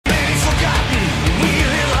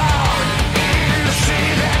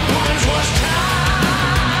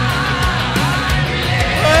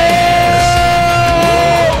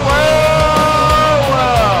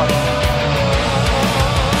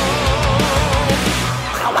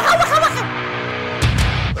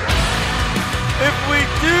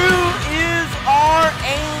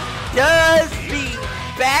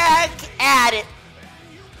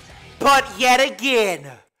at it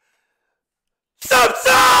again. Sup?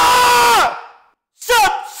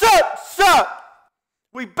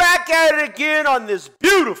 We back at it again on this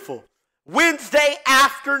beautiful Wednesday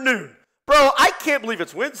afternoon. Bro, I can't believe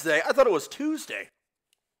it's Wednesday. I thought it was Tuesday.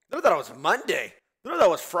 I thought it was Monday. I thought it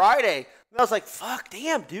was Friday. And I was like, fuck,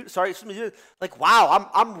 damn, dude. Sorry. Like, wow,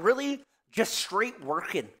 I'm really just straight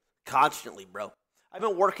working constantly, bro. I've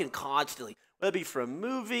been working constantly. Whether it be from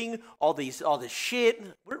moving, all this shit.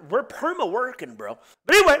 We're perma working, bro.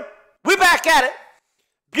 But anyway, we back at it.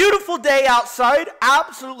 Beautiful day outside.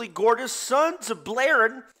 Absolutely gorgeous. Sun's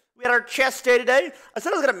blaring. We had our chest day today. I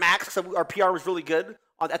said I was going to max because our PR was really good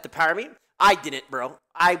at the power meet. I didn't, bro.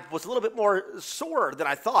 I was a little bit more sore than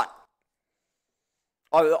I thought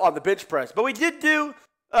on the bench press. But we did do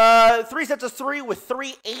 3 sets of 3 with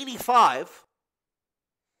 385.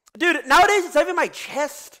 Dude, nowadays it's not even my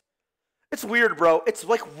chest. It's weird, bro. It's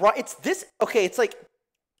like, it's this, okay, it's like,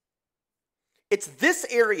 it's this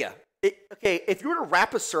area. Okay, if you were to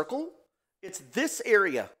wrap a circle, it's this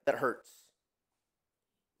area that hurts.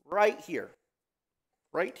 Right here.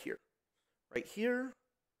 Right here. Right here.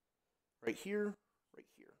 Right here. Right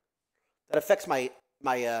here. That affects my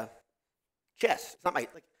chest. It's not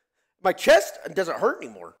my chest doesn't hurt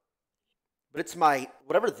anymore. But it's my,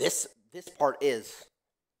 whatever this part is.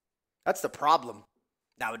 That's the problem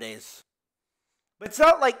nowadays. But it's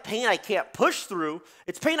not like pain I can't push through.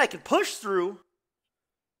 It's pain I can push through,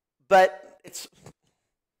 but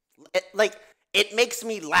it makes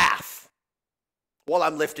me laugh while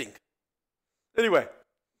I'm lifting. Anyway,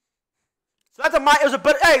 so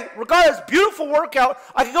but hey, regardless, beautiful workout.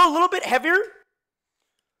 I could go a little bit heavier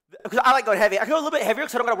because I like going heavy. I could go a little bit heavier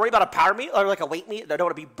because I don't got to worry about a power meet or like a weight meet. I don't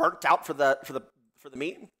want to be burnt out for the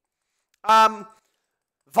meet.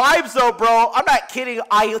 Vibes though, bro. I'm not kidding.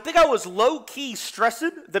 I think I was low-key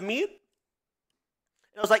stressing the meet.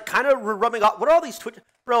 I was like kind of rubbing off. What are all these Twitch?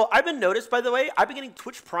 Bro, I've been noticed, by the way, I've been getting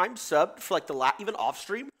Twitch Prime subbed for like even off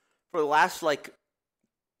stream for the last like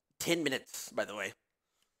 10 minutes, by the way.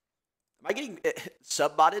 Am I getting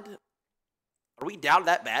sub-botted? Are we down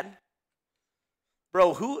that bad?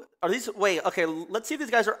 Bro, who are these? Wait, okay, let's see if these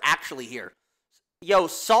guys are actually here. Yo,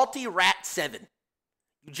 Salty Rat 7.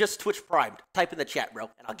 You just Twitch primed. Type in the chat,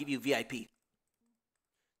 bro, and I'll give you VIP.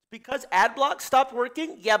 Because ad block stopped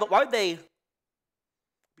working? Yeah, but why would they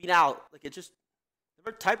be now? Like, it just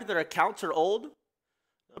never typed in their accounts are old?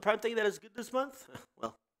 The prime thing that is good this month?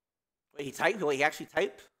 Well, wait, he typed? Wait, he actually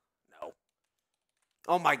typed? No.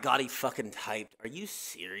 Oh my god, he fucking typed. Are you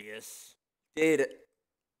serious? Dude.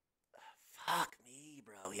 Fuck me,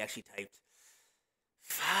 bro. He actually typed.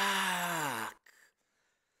 Fuck.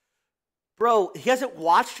 Bro, he hasn't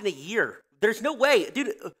watched in a year. There's no way.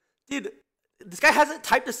 Dude, this guy hasn't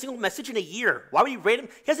typed a single message in a year. Why would you random?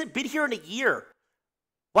 He hasn't been here in a year.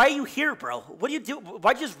 Why are you here, bro? What do you do?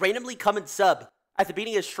 Why'd you just randomly come and sub at the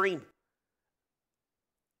beginning of the stream?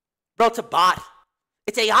 Bro, it's a bot.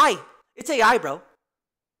 It's AI. It's AI, bro.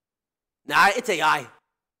 Nah, it's AI.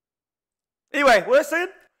 Anyway, what was I saying?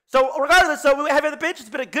 So, regardless, so we have on the bench. It's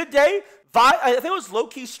been a good day. I think it was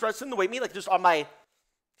low-key stressing the weight meet, like just on my...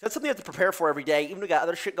 That's something you have to prepare for every day. Even if we got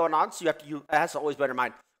other shit going on, so it has to always be in your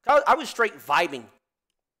mind. I was straight vibing.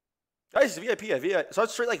 Guys, VIP. So I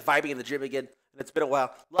was straight like vibing in the gym again, and it's been a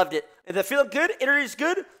while. Loved it. And the feeling good, interview's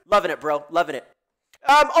good. Loving it, bro. Loving it.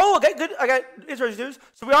 Okay, good. I got interesting news.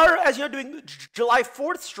 So we are, as you know, doing July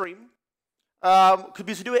 4th stream. Could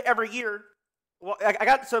be to do it every year. Well, I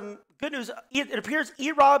got some good news. It appears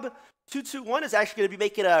erob221 is actually going to be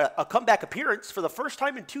making a comeback appearance for the first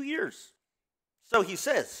time in 2 years. So he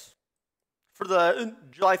says, for the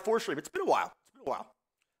July 4th stream. It's been a while.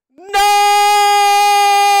 No!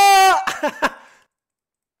 It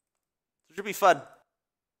should be fun.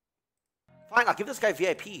 Fine, I'll give this guy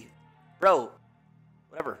VIP. Bro,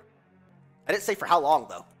 whatever. I didn't say for how long,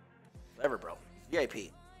 though. Whatever, bro.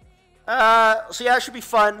 VIP. So yeah, it should be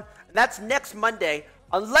fun. And that's next Monday,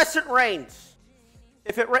 unless it rains.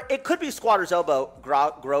 If it could be squatter's elbow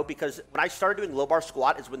grow, because when I started doing low bar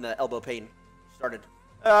squat is when the elbow pain started.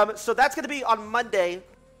 So that's going to be on Monday,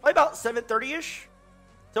 probably about 7:30-ish.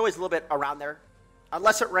 It's always a little bit around there,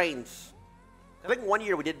 unless it rains. I think one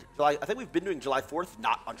year we did July. I think we've been doing July 4th,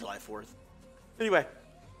 not on July 4th. Anyway,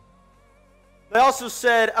 they also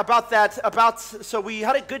said about that. So we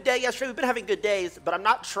had a good day yesterday. We've been having good days, but I'm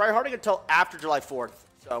not tryharding until after July 4th.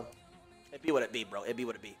 So it be what it be, bro. It be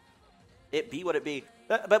what it be. It be what it be.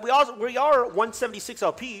 But we are 176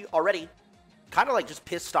 LP already. Kind of like just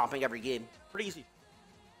piss stomping every game. Pretty easy.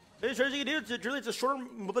 It's a shorter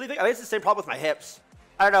mobility thing. I think it's the same problem with my hips.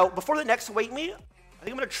 I don't know. Before the next weight meet, I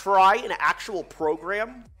think I'm going to try an actual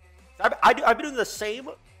program. I've been doing the same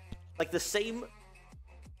like the same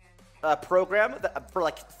program for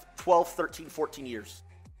like 12, 13, 14 years.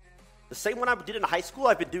 The same one I did in high school,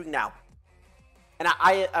 I've been doing now. And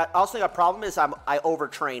I also think a problem is I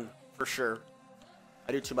overtrain for sure.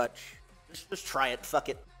 I do too much. Just try it. Fuck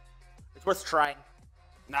it. It's worth trying.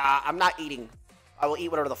 Nah, I'm not eating. I will eat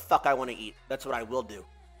whatever the fuck I want to eat. That's what I will do.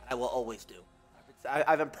 And I will always do.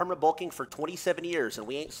 I've been permanent bulking for 27 years, and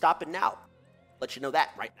we ain't stopping now. Let you know that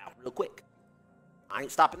right now, real quick. I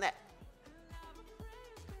ain't stopping that.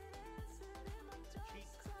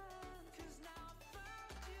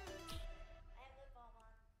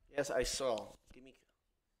 Yes, I saw. Give me.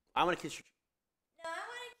 I want to kiss your. No, I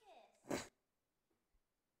want to kiss.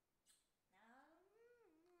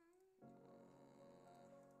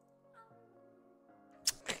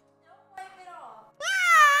 Don't wipe it off.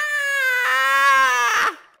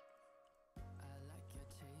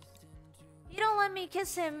 He don't let me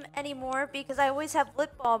kiss him anymore because I always have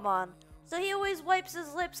lip balm on. So he always wipes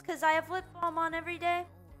his lips because I have lip balm on every day.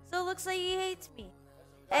 So it looks like he hates me.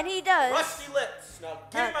 And he does. Rusty lips. Now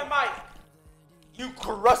give me my mic. You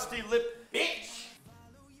crusty lip bitch.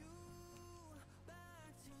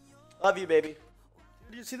 Love you, baby.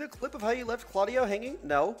 Did you see the clip of how you left Claudio hanging?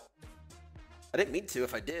 No. I didn't mean to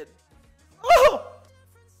if I did. Oh!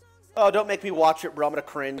 Oh, don't make me watch it, bro. I'm gonna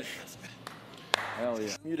cringe. Hell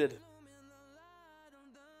yeah. Muted.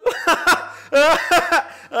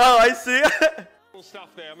 Oh, I see.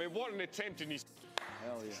 Stuff there. I mean, what an attempt, and he's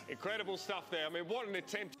Hell yeah. incredible stuff there. I mean, what an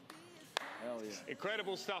attempt. Hell yeah.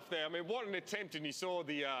 Incredible stuff there. I mean, what an attempt, and you saw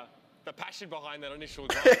the passion behind that initial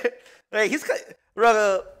drive. Hey, he's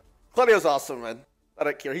Claudio's awesome, man. I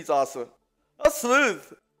don't care. He's awesome. That was smooth.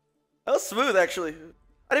 That was smooth, actually.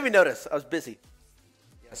 I didn't even notice. I was busy.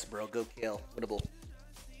 Yes, bro. Go kill. Winnable.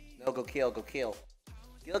 No, go kill. Go kill.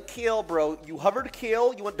 Kill, bro. You hovered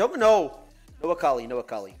kill. You want? Don't no. No Akali. No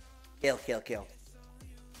Akali. Kill. Kill. Kill.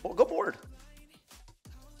 Oh, go board.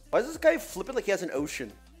 Why is this guy flipping like he has an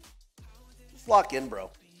ocean? Just lock in, bro.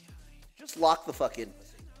 Just lock the fuck in.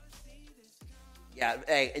 Yeah,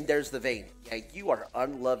 hey, and there's the vein. Yeah, you are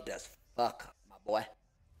unloved as fuck, my boy.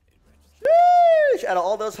 Sheesh. Out of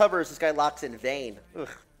all those hovers, this guy locks in vein. Ugh.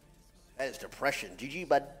 That is depression. GG,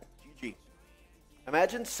 bud. GG.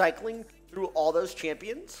 Imagine cycling through all those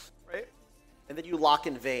champions, right? And then you lock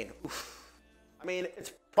in vein. Oof. I mean,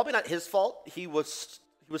 it's probably not his fault. He was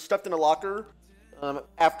stuffed in a locker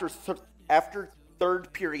after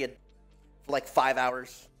third period for like 5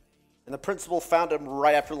 hours. And the principal found him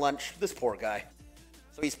right after lunch. This poor guy.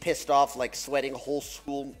 So he's pissed off, like sweating. Whole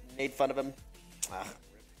school made fun of him. Ah.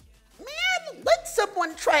 Man, let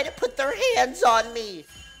someone try to put their hands on me.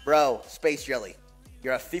 Bro, Space Jelly,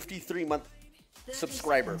 you're a 53-month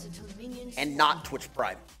subscriber and not Twitch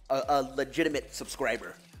Prime. A legitimate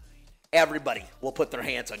subscriber. Everybody will put their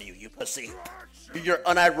hands on you, you pussy. You're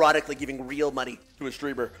unironically giving real money to a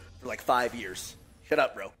streamer for like 5 years. Shut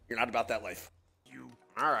up, bro. You're not about that life.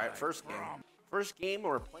 Alright, first game. First game,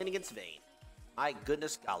 we're playing against Vayne. My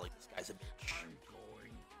goodness golly, this guy's a bitch.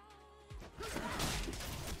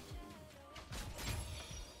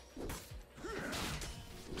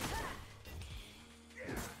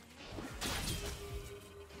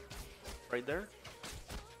 Right there.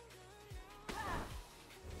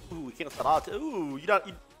 Ooh, we can't stop out. Ooh, we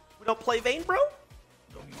don't play Vayne, bro?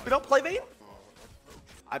 We don't play Vayne?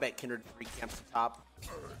 I bet Kindred 3 camps the top.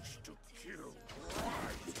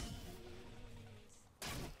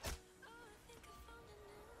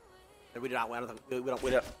 We do not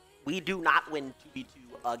win. We do not win 2v2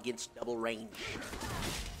 against double range.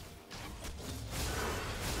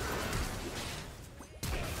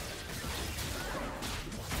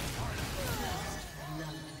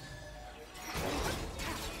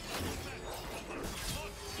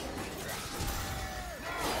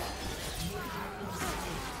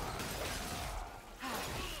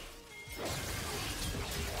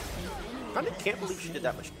 I can't believe she did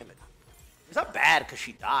that much damage. It's not bad because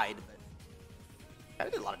she died, but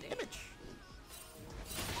that did a lot of damage.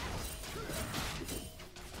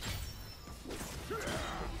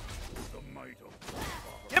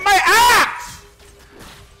 Get my axe!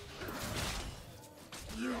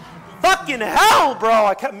 Fucking hell, bro!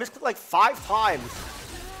 I kept misclicked like 5 times.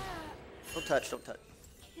 Don't touch, don't touch.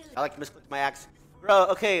 I like misclick my axe. Bro,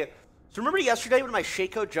 okay. So remember yesterday when my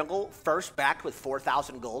Shaco jungle first backed with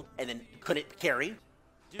 4,000 gold and then couldn't carry?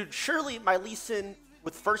 Dude, surely my Lee Sin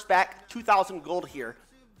with first back 2,000 gold here,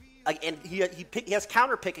 and he has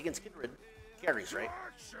counter pick against Kindred carries, right?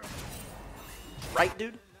 Right,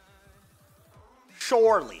 dude?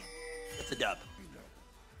 Surely it's a dub.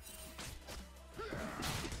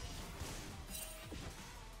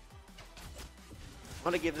 I'm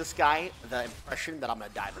gonna give this guy the impression that I'm gonna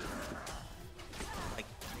die. Like,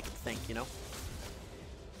 make him think, you know?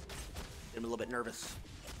 Get him a little bit nervous.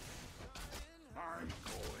 I'm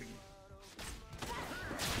going.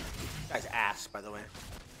 Guy's ass, by the way.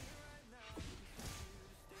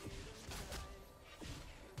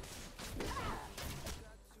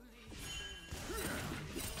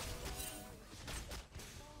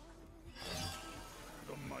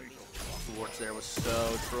 The works there was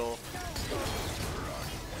so troll.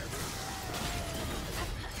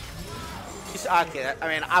 Okay, I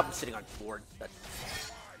mean, I'm sitting on board.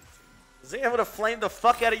 Is he able to flame the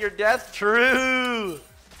fuck out of your death? True!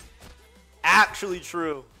 Actually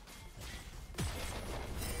true.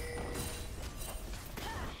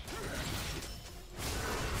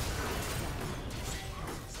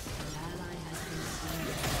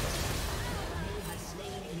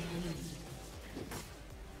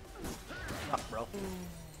 Fuck, bro.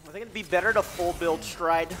 I think it'd be better to full build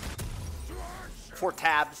stride for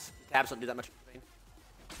tabs. Tabs don't do that much pain.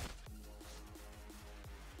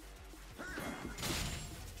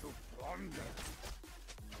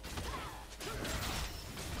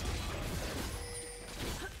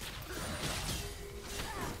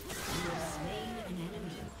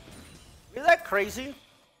 Isn't that crazy?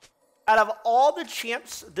 Out of all the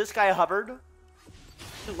champs this guy hovered,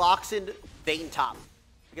 he locks in Vayne top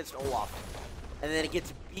against Olaf. And then it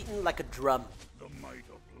gets beaten like a drum.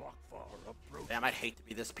 Damn, I'd hate to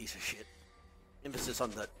be this piece of shit. Emphasis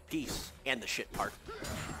on the piece and the shit part.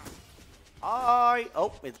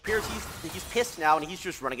 Oh, it appears he's pissed now and he's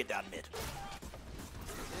just running it down mid.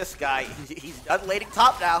 This guy, he's done lading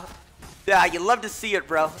top now. Yeah, you love to see it,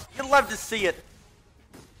 bro. You love to see it.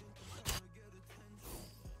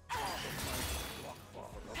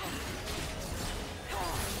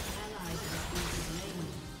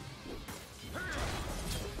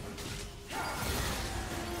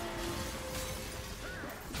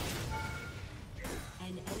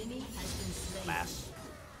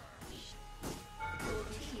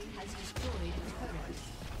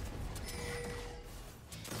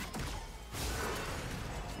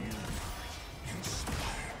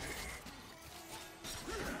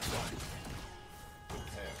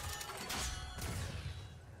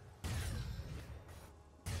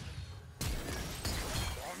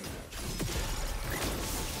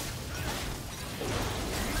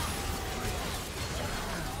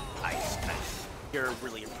 You're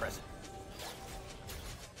really impressive.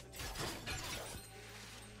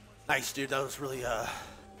 Nice, dude. That was really,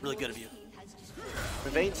 really good of you.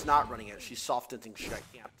 Vayne's not running it. She's soft and she got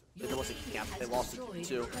camped. It wasn't camped. They lost it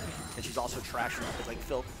too, and she's also trashing it like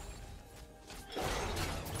filth.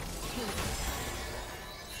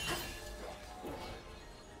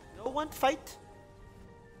 No one fight.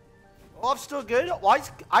 Olaf's still good. Why?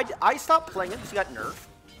 I stopped playing him because he got nerfed.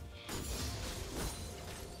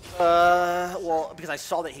 Well, because I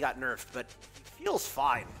saw that he got nerfed, but he feels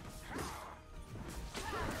fine.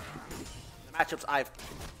 The matchups I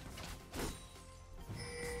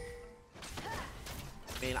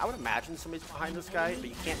mean, I would imagine somebody's behind this guy, but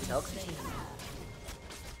you can't tell because he's...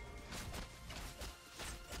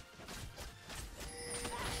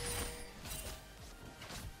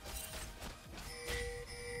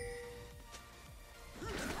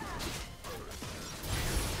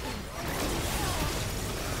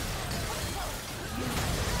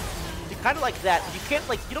 Kind of like that. You can't,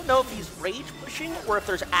 like, you don't know if he's rage pushing or if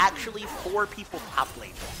there's actually 4 people top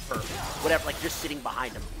lane or whatever, like just sitting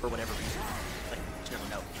behind him for whatever reason. Like, you just never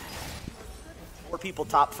know. 4 people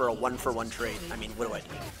top for a 1-for-1 trade. I mean, what do I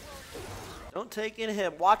do? Don't take in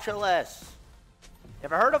him. Watch LS.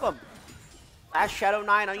 Never heard of him? Last Shadow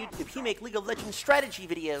 9 on YouTube. He make League of Legends strategy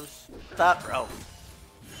videos. What's up, bro?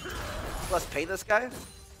 Let's pay this guy?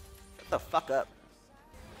 Shut the fuck up.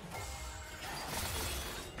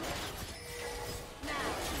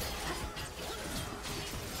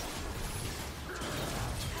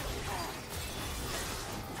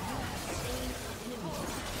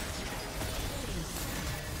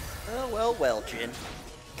 Well, Jin.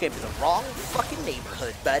 Came to the wrong fucking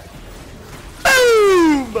neighborhood, bud.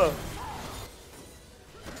 Boom!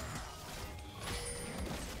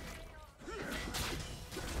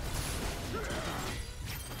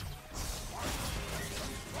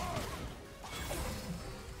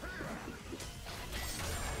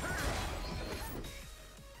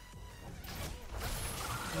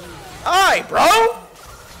 Alright, bro!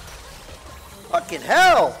 Fucking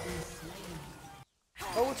hell!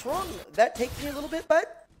 Oh, what's wrong? That takes me a little bit, bud?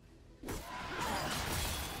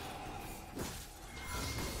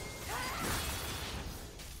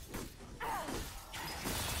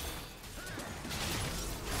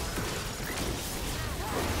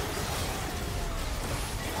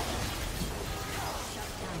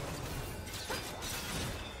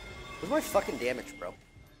 Where's my fucking damage, bro?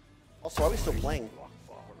 Also, why are we still playing?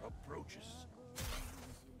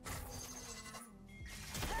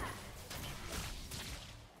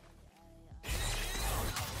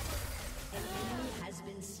 Has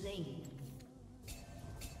been slain.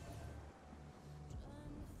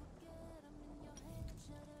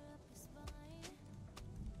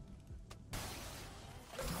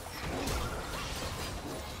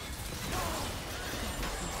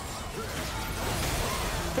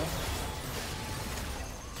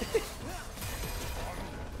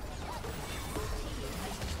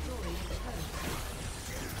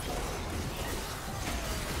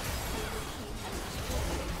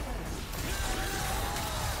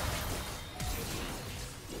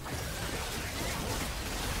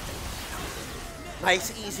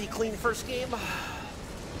 Nice, easy, clean first game.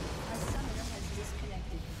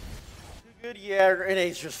 Good, yeah,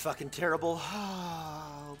 Renee's just fucking terrible.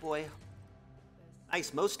 Oh, boy.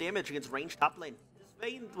 Nice, most damage against ranged top lane. This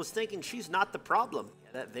Vayne was thinking she's not the problem.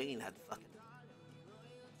 Yeah, that Vayne had fucking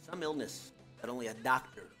some illness that only a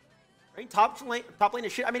doctor. Right? Top lane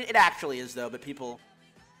is shit. I mean, it actually is, though, but people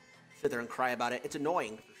sit there and cry about it. It's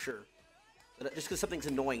annoying, for sure. But just because something's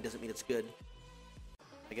annoying doesn't mean it's good.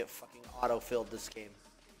 I get fucking auto-filled this game.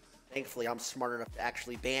 Thankfully, I'm smart enough to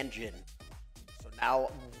actually ban Jhin. So now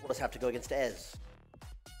we'll just have to go against Ez.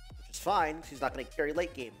 Which is fine, she's not going to carry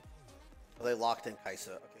late game. Oh, they locked in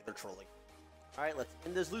Kai'Sa. Okay, they're trolling. Alright, let's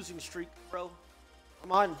end this losing streak, bro.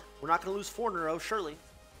 Come on, we're not going to lose 4 in a row, surely.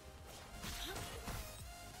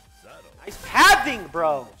 Nice pathing,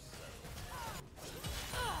 bro!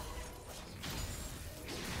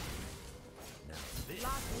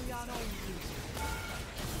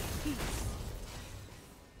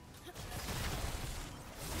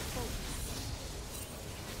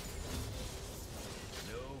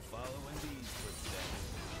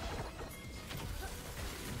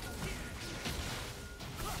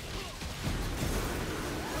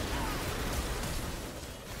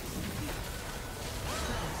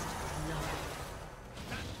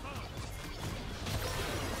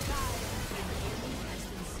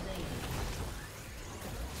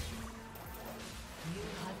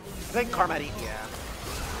 I think Karma had eaten, yeah.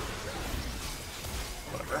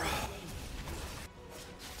 Whatever.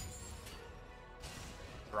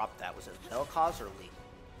 Drop that. Was it Vel'Koz or Lee?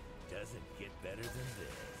 Doesn't get better than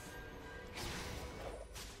this.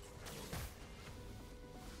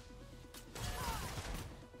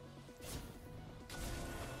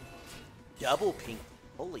 Double pink.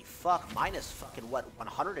 Holy fuck. Minus fucking what?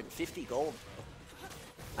 150 gold.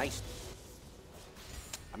 Nice.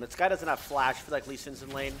 I mean, this guy doesn't have flash. I feel like Lee Sin's in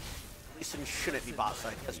lane. Lee Sin shouldn't be bot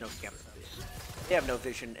side. He has no camera. They have no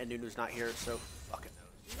vision, and Nunu's not here, so fuck it.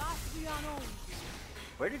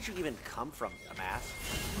 Where did you even come from, dumbass?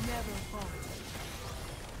 Never fall.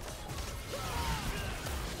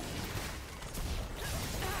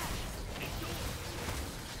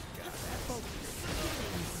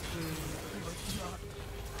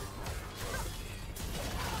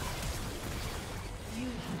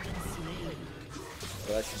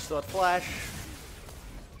 But she still had flash.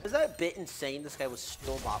 Is that a bit insane? This guy was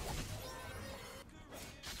still bot lane.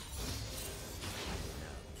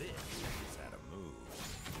 This is how to move.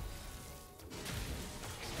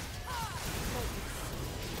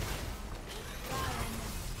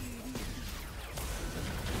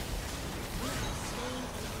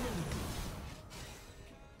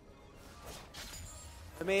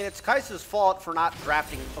 I mean, it's Kai'Sa's fault for not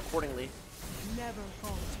drafting accordingly. Never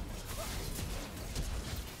fall.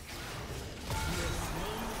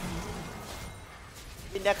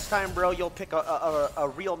 Maybe next time, bro, you'll pick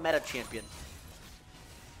a real meta champion.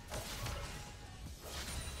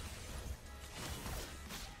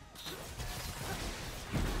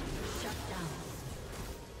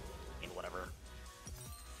 I mean, whatever.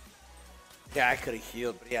 Yeah, I could have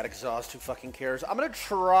healed, but he had exhaust. Who fucking cares? I'm gonna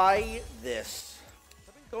try this.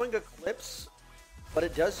 I've been going Eclipse, but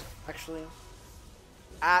it does actually.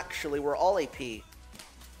 Actually, we're all AP.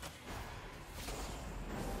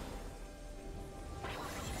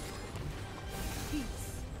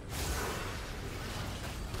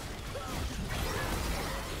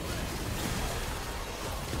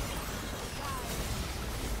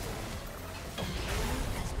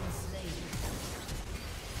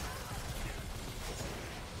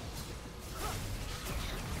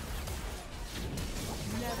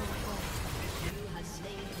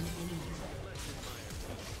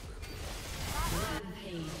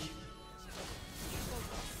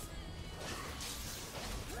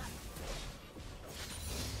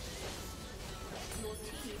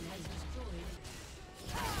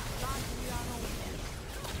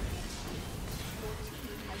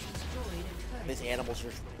 These animals are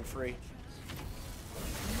just running free.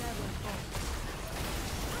 Never fall.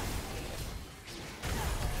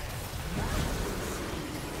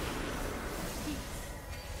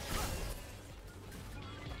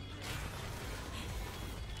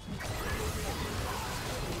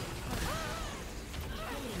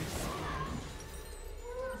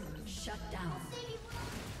 Shut down.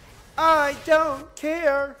 I don't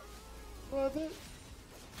care. Love it.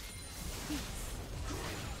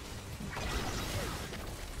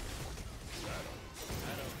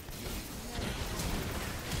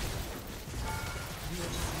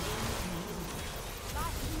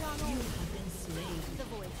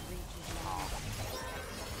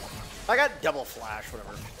 I got double flash,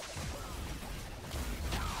 whatever.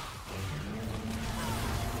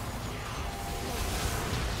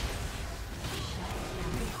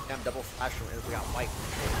 Damn, double flash if we got white.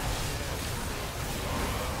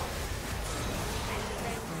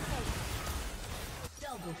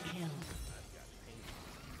 Double kill.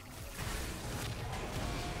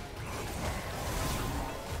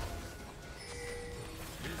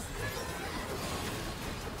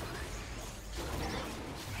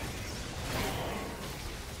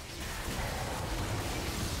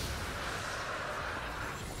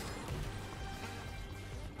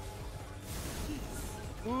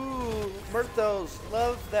 Ooh, Murthos,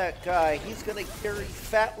 love that guy. He's gonna carry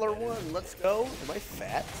TYLER1. Let's go. Am I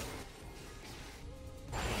fat?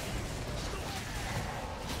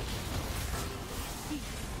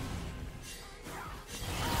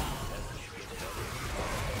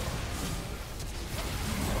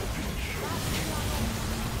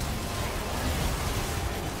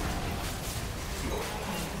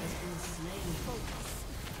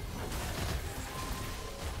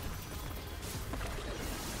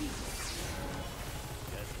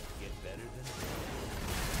 Get better than this.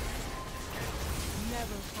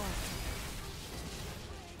 Never fall.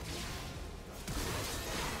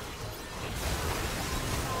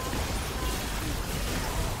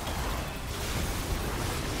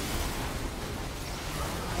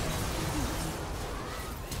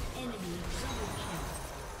 Enemy double kill.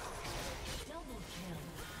 Double kill.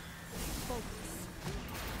 Focus.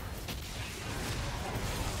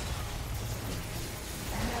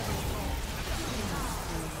 Never fall.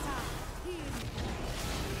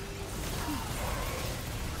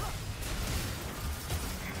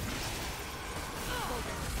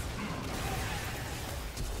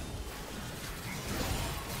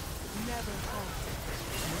 Never fall.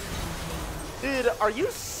 Dude, are you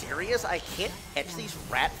serious? I can't catch these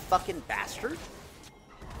rat fucking bastards?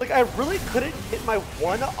 Like, I really couldn't hit my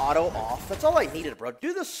one auto off. That's all I needed, bro.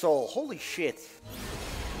 Do the soul. Holy shit.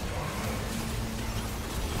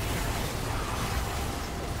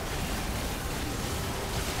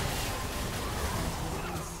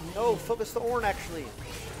 No, focus the Ornn, actually.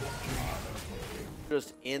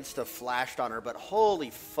 Just insta-flashed on her, but holy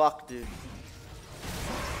fuck, dude.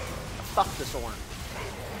 Fuck this Ornn.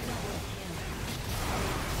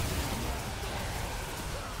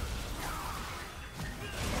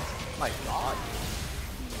 My god.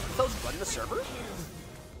 Are those run the server? Ally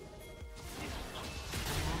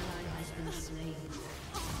has been slain.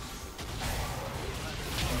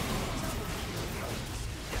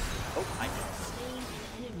 Oh, I know. Slain an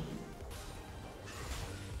enemy.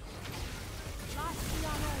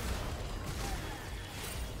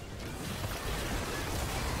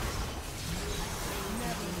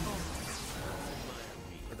 Never fall.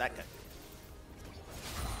 Where'd that go?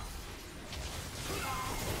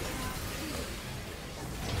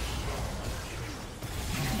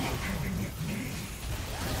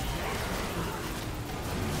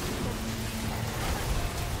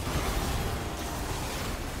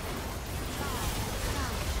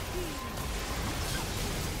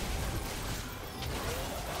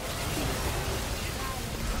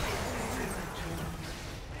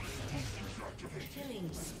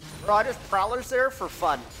 Bro, I just prowlers there for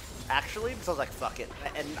fun, actually, because I was like, fuck it.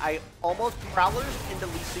 And I almost prowlers into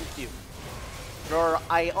Lee Sin Q. Or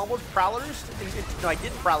I almost prowlers, no, I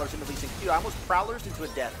did prowlers into Lee Sin Q. I almost prowlers into a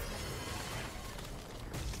death.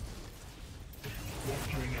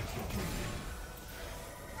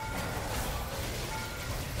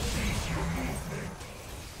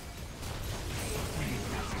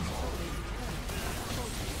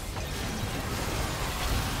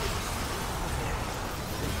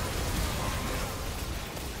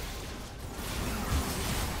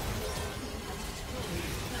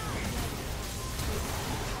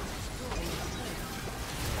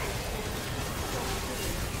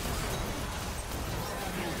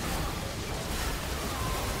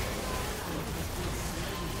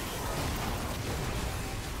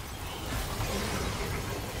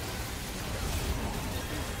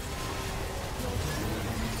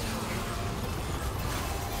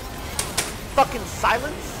 fucking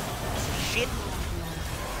silence. Shit.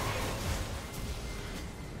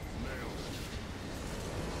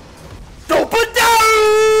 Don't put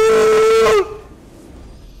down!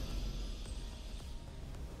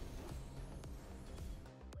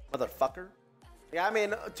 Motherfucker. Yeah, I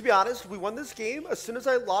mean, to be honest, we won this game as soon as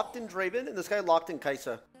I locked in Draven and this guy locked in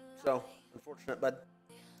Kaisa. So, unfortunate, but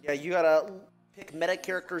yeah, you gotta pick meta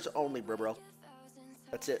characters only, bro.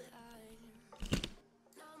 That's it.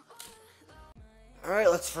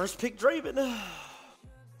 Alright, let's first pick Draven.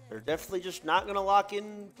 They're definitely just not gonna lock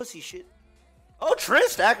in pussy shit. Oh,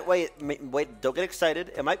 Trist! Wait, don't get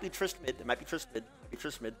excited. It might be Trist mid. It might be Trist mid. It might be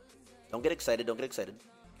Trist mid. Don't get excited. Don't get excited.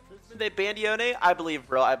 Trist mid, they banned Yone? I believe,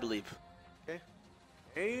 bro. I believe. Okay.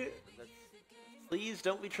 Hey, please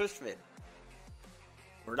don't be Trist mid.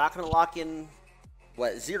 We're not gonna lock in,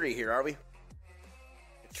 what, Ziri here, are we?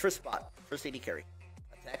 It's Trist bot. Trist AD carry.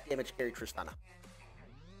 Attack damage carry Tristana.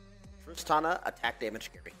 Tristana, attack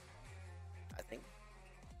damage carry. I think.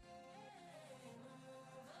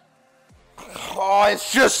 Oh,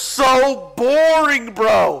 it's just so boring,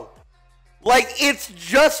 bro. Like, it's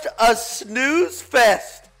just a snooze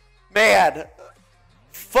fest. Man.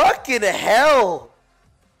 Fucking hell.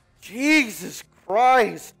 Jesus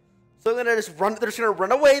Christ. So they're just gonna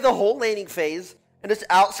run away the whole laning phase and just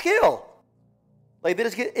outscale. Like, they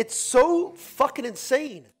just get, it's so fucking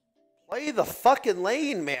insane. Play the fucking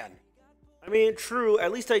lane, man. I mean, true,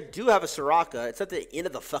 at least I do have a Soraka. It's at the end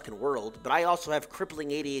of the fucking world, but I also have crippling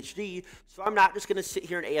ADHD, so I'm not just going to sit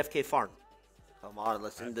here and AFK farm. Come on,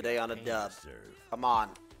 let's end today on a dub. Come on.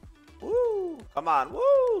 Woo! Come on,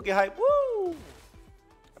 woo! Get hype, woo! I mean,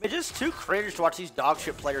 it's just too cringe to watch these dog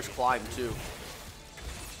shit players climb, too.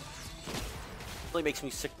 Really makes me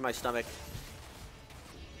sick to my stomach.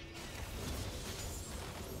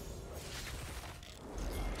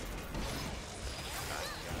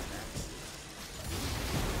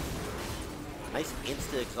 Nice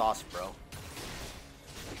insta exhaust, bro.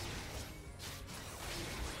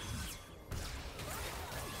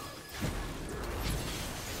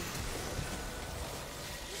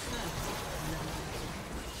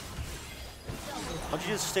 Why don't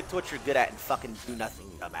you just stick to what you're good at and fucking do nothing,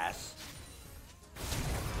 dumbass?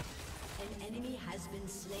 An enemy has been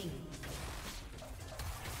slain.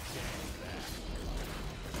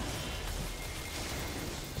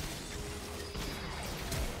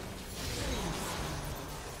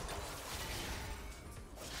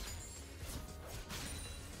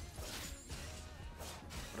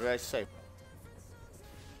 What did I say?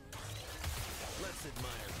 Let's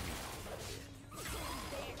admire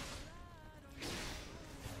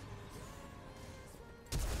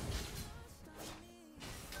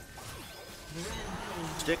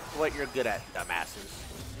Stick to what you're good at,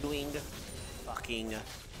 dumbasses. Doing fucking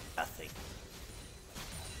nothing.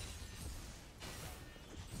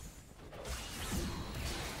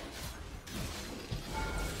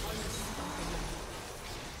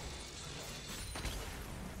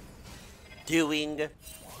 Doing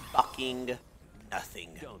fucking nothing.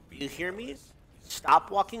 You hear me?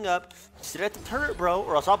 Stop walking up, sit at the turret, bro,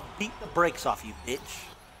 or else I'll beat the brakes off you, bitch.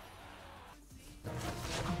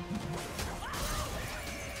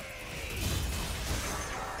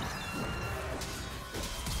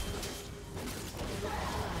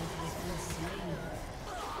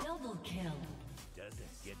 Double kill.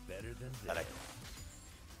 doesn't get better than That I- this.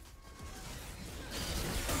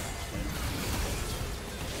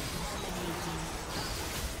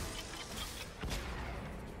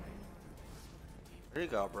 There you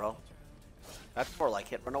go, bro. That's more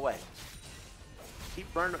like it. Run away.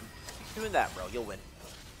 Keep running. Keep doing that, bro. You'll win.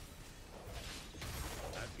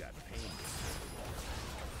 I've got pain.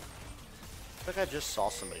 I think I just saw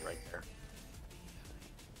somebody right there.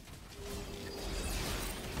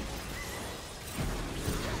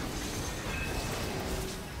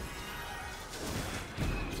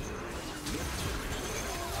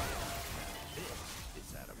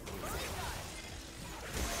 It's out of order.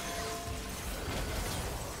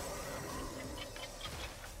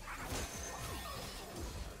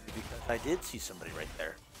 Because I did see somebody right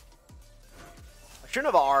there. I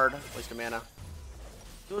shouldn't have R'd. Waste of mana.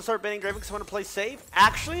 You want to start banning Draven because I want to play safe?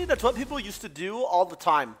 Actually, that's what people used to do all the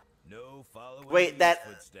time. No following Wait, in that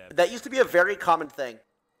his footsteps. that used to be a very common thing.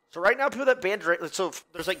 So right now, people that ban Draven, so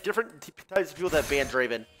there's like different types of people that ban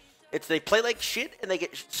Draven. It's they play like shit and they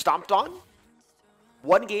get stomped on.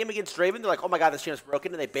 One game against Draven, they're like, oh my god, this channel's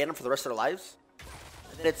broken, and they ban them for the rest of their lives.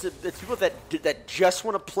 And then it's people that just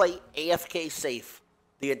want to play AFK safe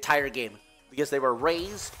the entire game because they were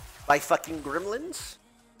raised by fucking gremlins,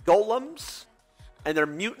 golems, and they're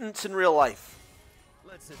mutants in real life.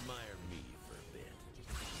 Let's admire me for a bit.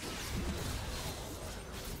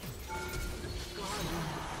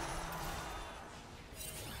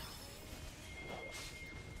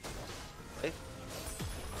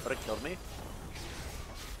 Would have killed me.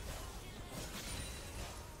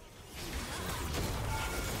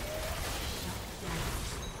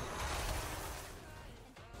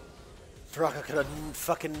 Soraka could have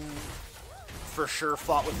fucking for sure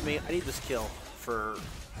fought with me. I need this kill for...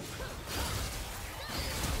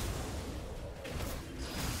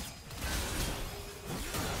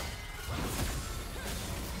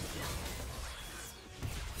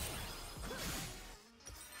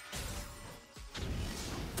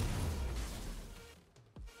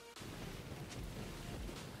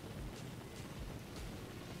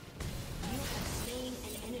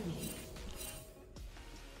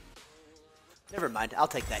 Never mind, I'll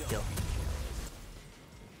take that kill.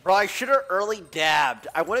 Bro, I should have early dabbed.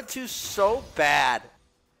 I wanted to so bad.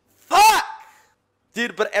 Fuck!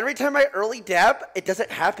 Dude, but every time I early dab, it doesn't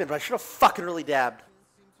happen, but I should have fucking early dabbed.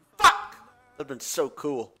 Fuck! That would have been so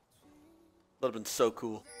cool. That would have been so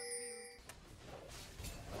cool.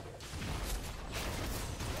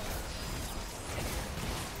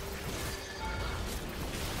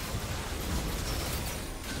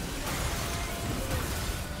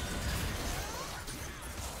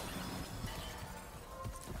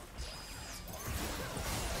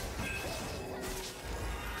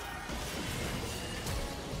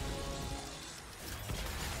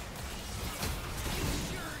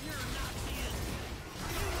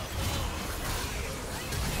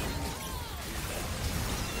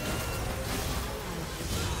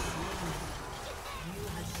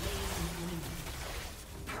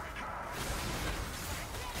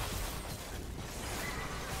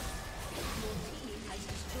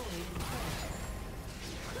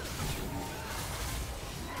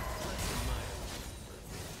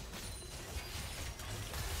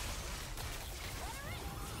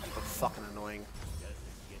 Fucking annoying.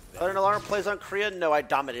 Other alarm plays on Korea? No, I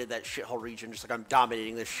dominated that shithole region, just like I'm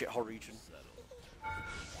dominating this shithole region.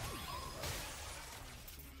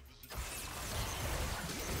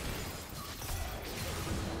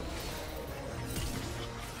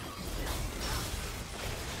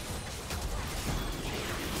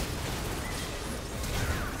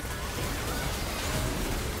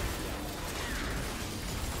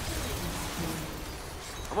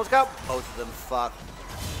 Almost got both of them, fuck.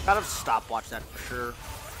 Gotta stopwatch that for sure.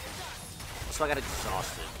 So I got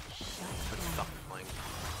exhausted. That's fucking annoying.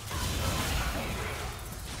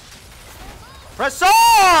 Press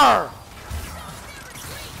R!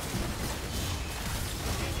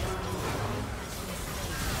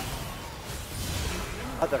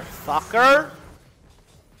 Motherfucker!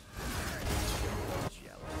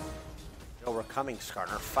 Yo, we're coming,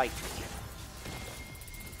 Skarner. Fight.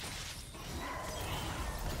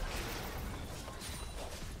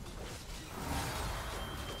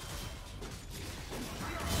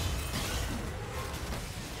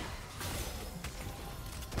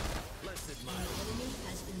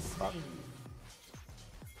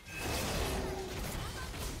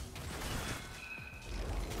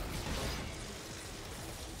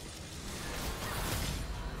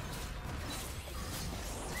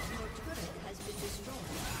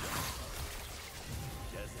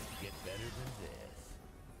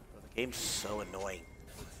 Game's so annoying.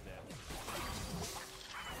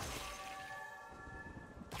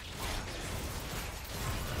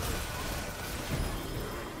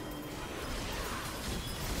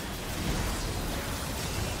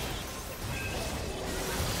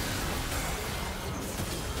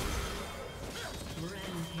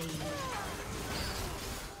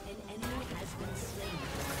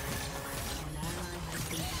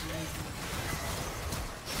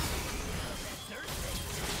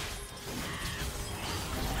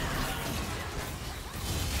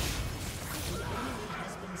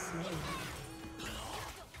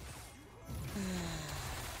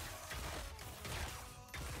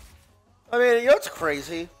 I mean, you know what's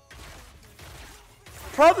crazy?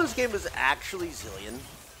 The problem with this game is actually Zillion,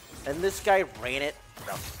 and this guy ran it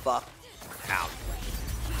the fuck out.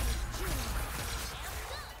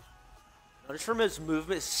 Notice from his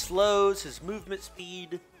movement slows, his movement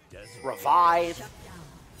speed, revive.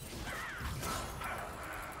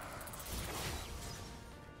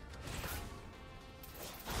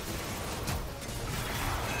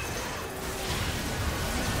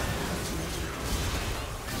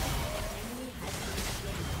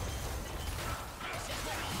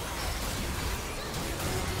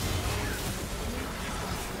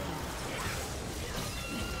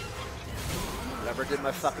 Never did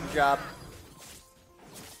my fucking job.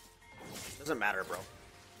 Doesn't matter, bro.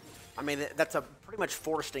 I mean, that's a pretty much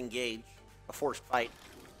forced engage. A forced fight.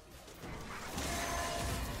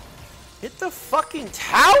 Hit the fucking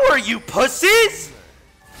tower, you pussies!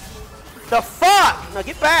 The fuck? Now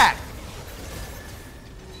get back.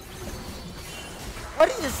 What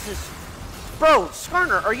is this? Bro,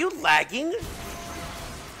 Skarner, are you lagging?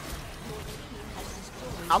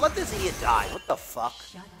 I'll let this idiot die. What the fuck?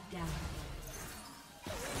 Shut down.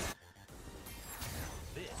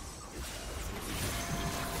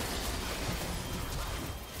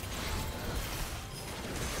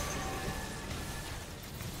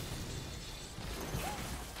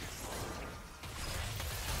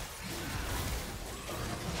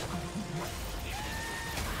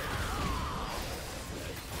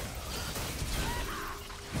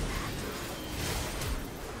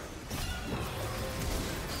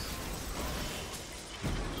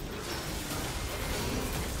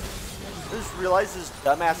 I just realized this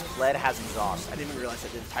dumbass Bled has exhaust. I didn't even realize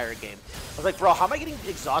that the entire game. I was like, bro, how am I getting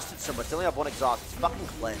exhausted so much? They only have one exhaust. It's fucking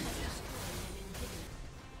Bled.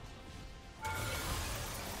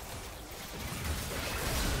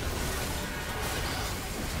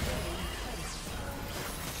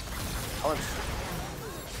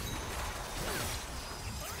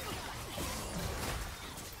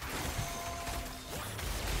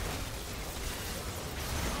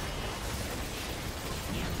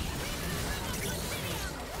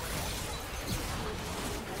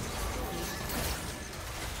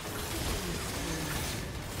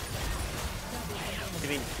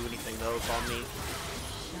 Didn't even do anything though, it's on me.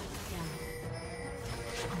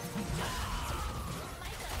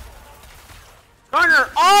 Garner,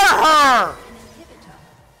 on her!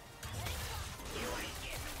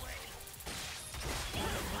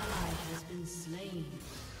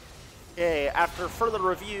 Okay, after further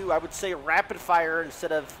review, I would say rapid fire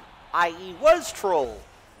instead of IE was troll.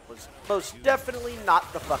 Was most definitely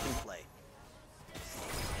not the fucking play.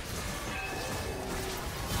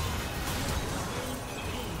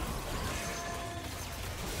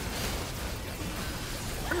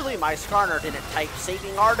 Really, my Skarner didn't type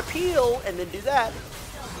saving R to peel and then do that.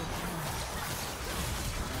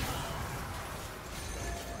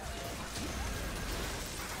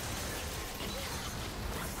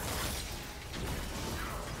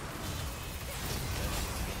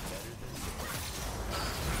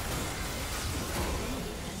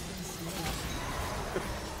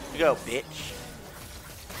 You go, bitch.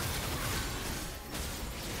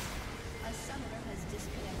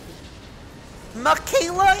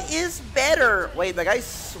 Michaela is better. Wait,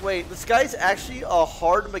 this guy's actually a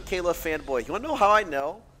hard Michaela fanboy. You wanna know how I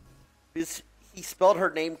know? Because he spelled her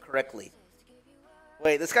name correctly.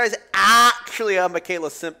 Wait, this guy's actually a Michaela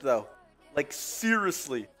simp though. Like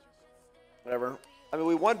seriously. Whatever. I mean,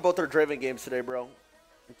 we won both our Draven games today, bro.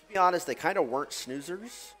 And to be honest, they kind of weren't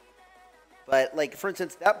snoozers. But like, for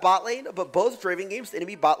instance, that bot lane, but both Draven games, the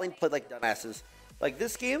enemy bot lane played like dumbasses. Like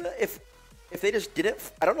this game, if they just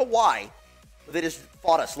didn't, I don't know why. They just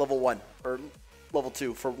fought us level 1 or level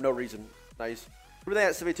 2 for no reason. Nice. Remember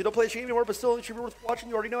that 72. Don't play this game anymore, but still, it should be worth watching.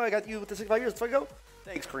 You already know I got you with the 5 years. Let's go.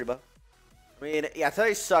 Thanks, Kariba. I mean, yeah,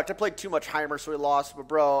 today sucked. I played too much Heimer, so we lost. But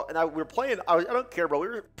bro, and we were playing. I don't care, bro. We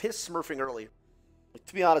were piss smurfing early. Like,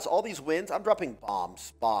 to be honest, all these wins, I'm dropping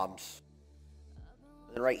bombs.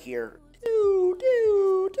 And right here, do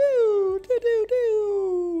do do do do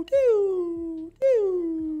do do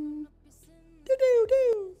do do do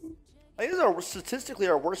do. I think this is statistically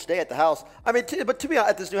our worst day at the house. I mean, but to be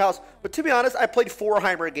at this new house. But to be honest, I played 4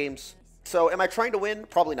 Heimer games. So am I trying to win?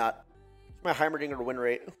 Probably not. My Heimerdinger win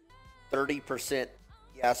rate 30%.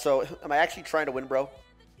 Yeah. So am I actually trying to win, bro?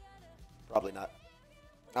 Probably not.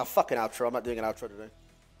 I'll fucking outro. I'm not doing an outro today.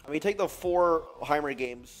 I mean, you take the 4 Heimer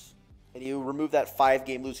games and you remove that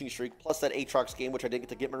 5-game losing streak plus that Aatrox game, which I didn't get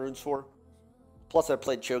to get maroons for. Plus I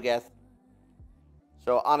played Cho'Gath.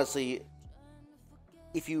 So honestly,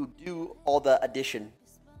 if you do all the addition,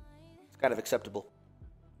 it's kind of acceptable.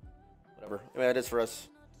 Whatever. I mean, it is for us.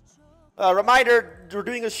 Reminder, we're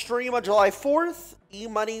doing a stream on July 4th.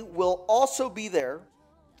 E-Money will also be there.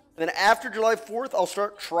 And then after July 4th, I'll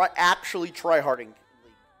start actually tryharding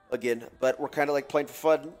again. But we're kind of like playing for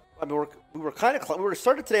fun. I mean, we were kind of we were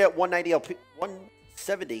started today at 190 LP,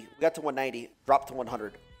 170. We got to 190, dropped to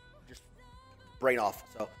 100. Just brain off.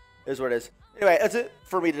 So it is what it is. Anyway, that's it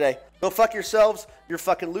for me today. Go fuck yourselves. You're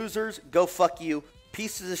fucking losers. Go fuck you.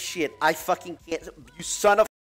 Pieces of shit. I fucking can't. You son of